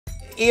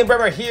Ian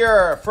Bremmer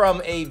here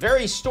from a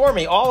very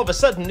stormy, all of a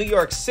sudden, New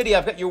York City.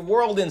 I've got your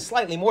world in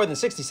slightly more than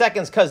 60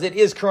 seconds because it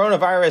is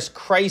coronavirus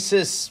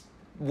crisis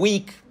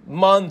week,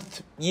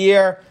 month,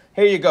 year.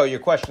 Here you go. Your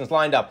questions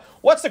lined up.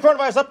 What's the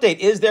coronavirus update?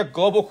 Is there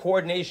global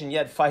coordination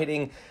yet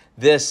fighting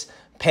this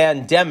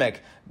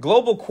pandemic?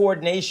 Global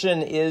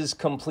coordination is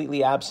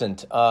completely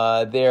absent.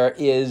 There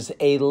is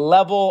a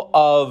level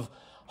of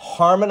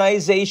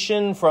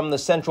harmonization from the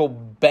central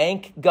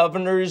bank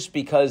governors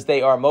because they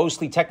are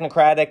mostly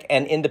technocratic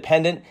and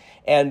independent,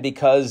 and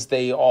because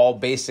they all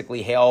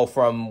basically hail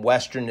from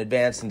Western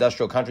advanced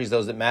industrial countries,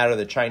 those that matter.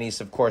 The Chinese,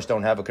 of course,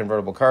 don't have a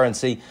convertible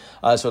currency,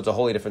 so it's a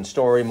wholly different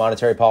story,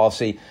 monetary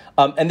policy,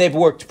 and they've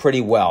worked pretty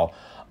well.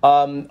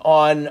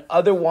 On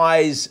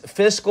otherwise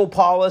fiscal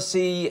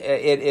policy,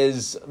 it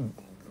is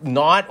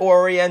not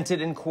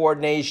oriented in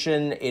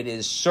coordination. It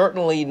is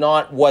certainly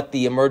not what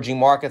the emerging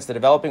markets, the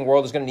developing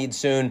world, is going to need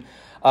soon.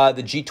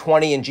 The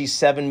G20 and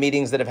G-7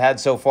 meetings that have had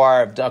so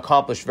far have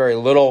accomplished very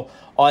little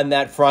on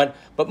that front.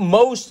 But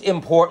most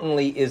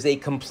importantly is a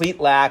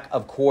complete lack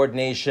of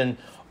coordination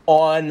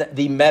on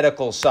the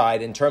medical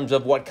side in terms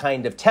of what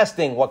kind of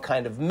testing, what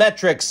kind of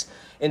metrics,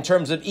 in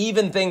terms of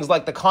even things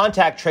like the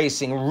contact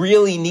tracing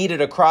really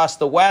needed across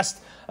the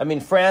West. I mean,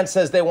 France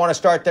says they want to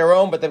start their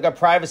own, but they've got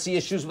privacy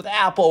issues with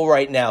Apple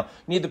right now.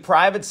 You need the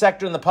private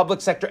sector and the public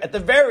sector, at the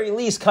very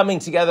least, coming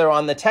together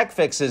on the tech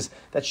fixes.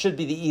 That should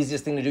be the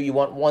easiest thing to do. You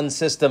want one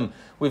system.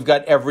 We've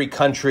got every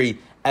country,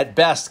 at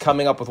best,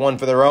 coming up with one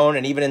for their own.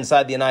 And even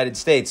inside the United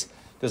States,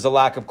 there's a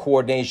lack of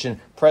coordination.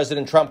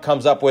 President Trump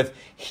comes up with,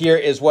 here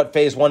is what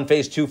phase 1,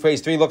 phase 2,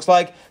 phase 3 looks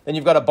like. Then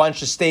you've got a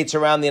bunch of states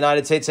around the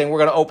United States saying we're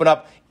going to open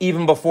up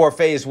even before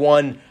phase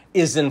 1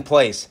 is in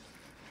place.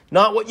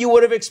 Not what you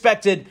would have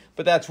expected,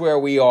 but that's where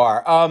we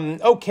are.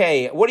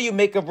 Okay, what do you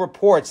make of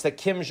reports that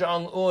Kim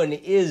Jong-un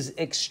is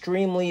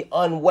extremely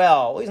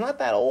unwell? Well, he's not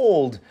that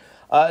old,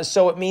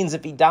 so it means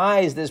if he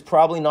dies, there's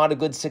probably not a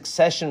good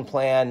succession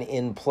plan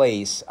in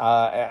place.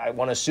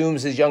 One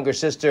assumes his younger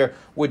sister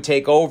would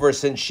take over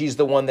since she's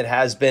the one that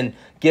has been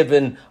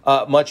given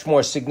much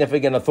more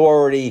significant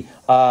authority,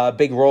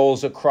 big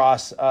roles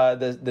across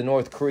the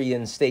North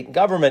Korean state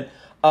government.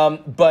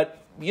 But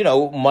you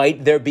know,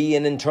 might there be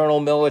an internal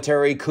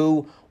military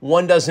coup?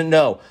 One doesn't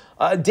know.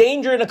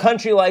 Danger in a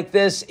country like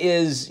this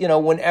is, you know,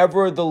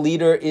 whenever the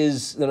leader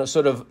is, you know,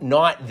 sort of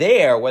not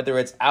there, whether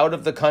it's out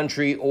of the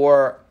country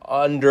or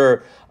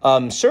under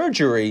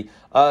surgery,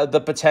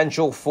 the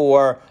potential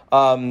for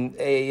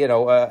a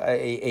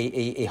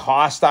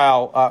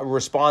hostile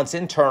response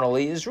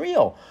internally is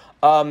real.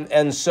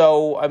 And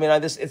so, I mean,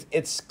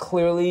 it's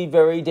clearly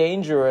very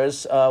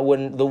dangerous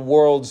when the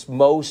world's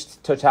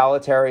most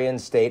totalitarian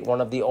state,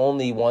 one of the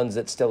only ones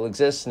that still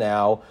exists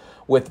now,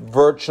 with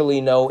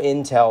virtually no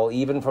intel,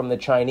 even from the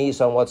Chinese,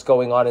 on what's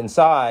going on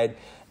inside,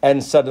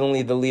 and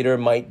suddenly the leader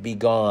might be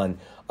gone.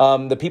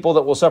 The people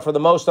that will suffer the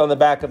most on the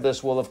back of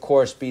this will, of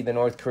course, be the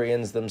North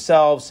Koreans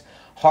themselves.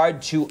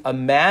 Hard to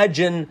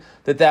imagine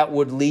that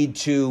would lead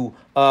to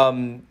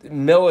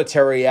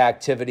military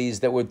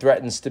activities that would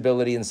threaten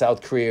stability in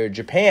South Korea or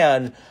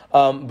Japan.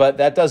 But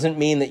that doesn't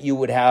mean that you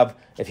would have,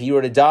 if he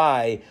were to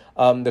die,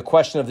 the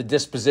question of the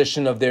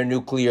disposition of their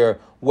nuclear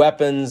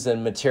weapons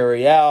and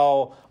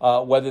materiel,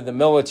 whether the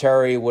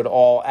military would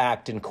all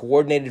act in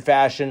coordinated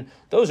fashion.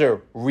 Those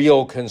are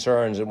real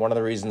concerns, and one of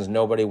the reasons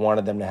nobody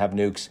wanted them to have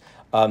nukes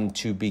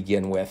to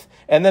begin with.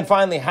 And then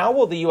finally, how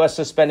will the U.S.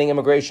 suspending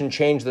immigration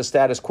change the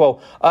status quo?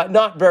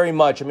 Not very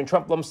much. I mean,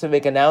 Trump loves to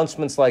make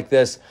announcements like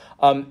this.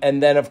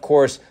 And then, of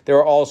course, there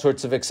are all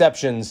sorts of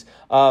exceptions.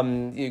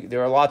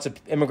 There are lots of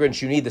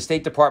immigrants you need. The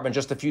State Department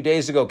just a few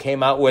days ago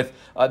came out with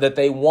that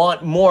they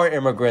want more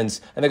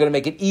immigrants, and they're going to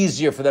make it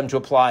easier for them to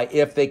apply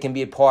if they can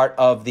be a part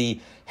of the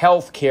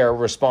healthcare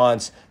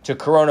response to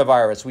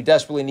coronavirus. We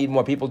desperately need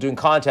more people doing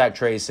contact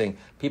tracing.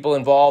 People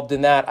involved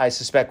in that, I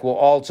suspect, will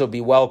also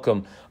be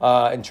welcome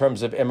in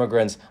terms of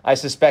immigrants. I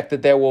suspect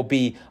that there will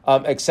be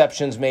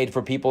exceptions made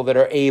for people that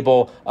are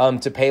able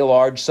to pay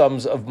large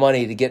sums of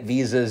money to get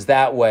visas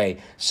that way.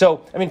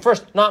 So, I mean,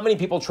 first, not many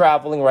people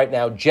traveling right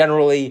now.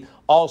 Generally,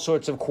 all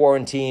sorts of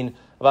quarantine.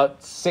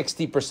 About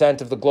 60%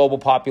 of the global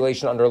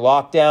population under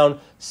lockdown.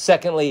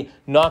 Secondly,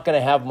 not going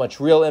to have much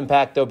real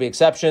impact. There'll be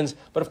exceptions.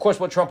 But of course,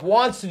 what Trump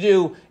wants to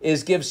do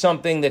is give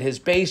something that his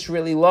base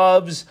really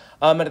loves.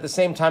 And at the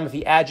same time, if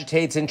he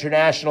agitates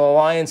international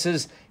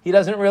alliances, he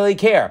doesn't really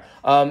care.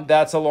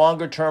 That's a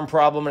longer term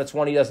problem, and it's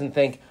one he doesn't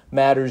think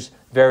matters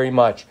very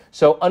much.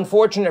 So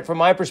unfortunate from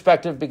my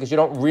perspective, because you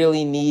don't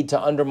really need to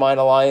undermine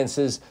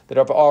alliances that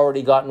have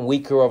already gotten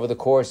weaker over the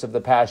course of the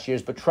past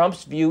years. But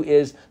Trump's view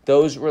is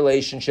those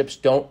relationships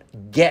don't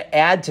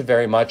add to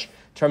very much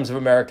in terms of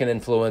American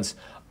influence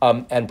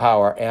and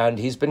power. And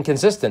he's been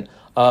consistent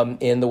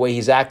in the way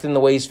he's acted and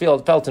the way he's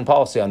felt in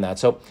policy on that.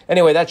 So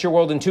anyway, that's your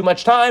world in too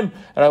much time,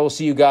 and I will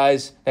see you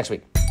guys next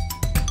week.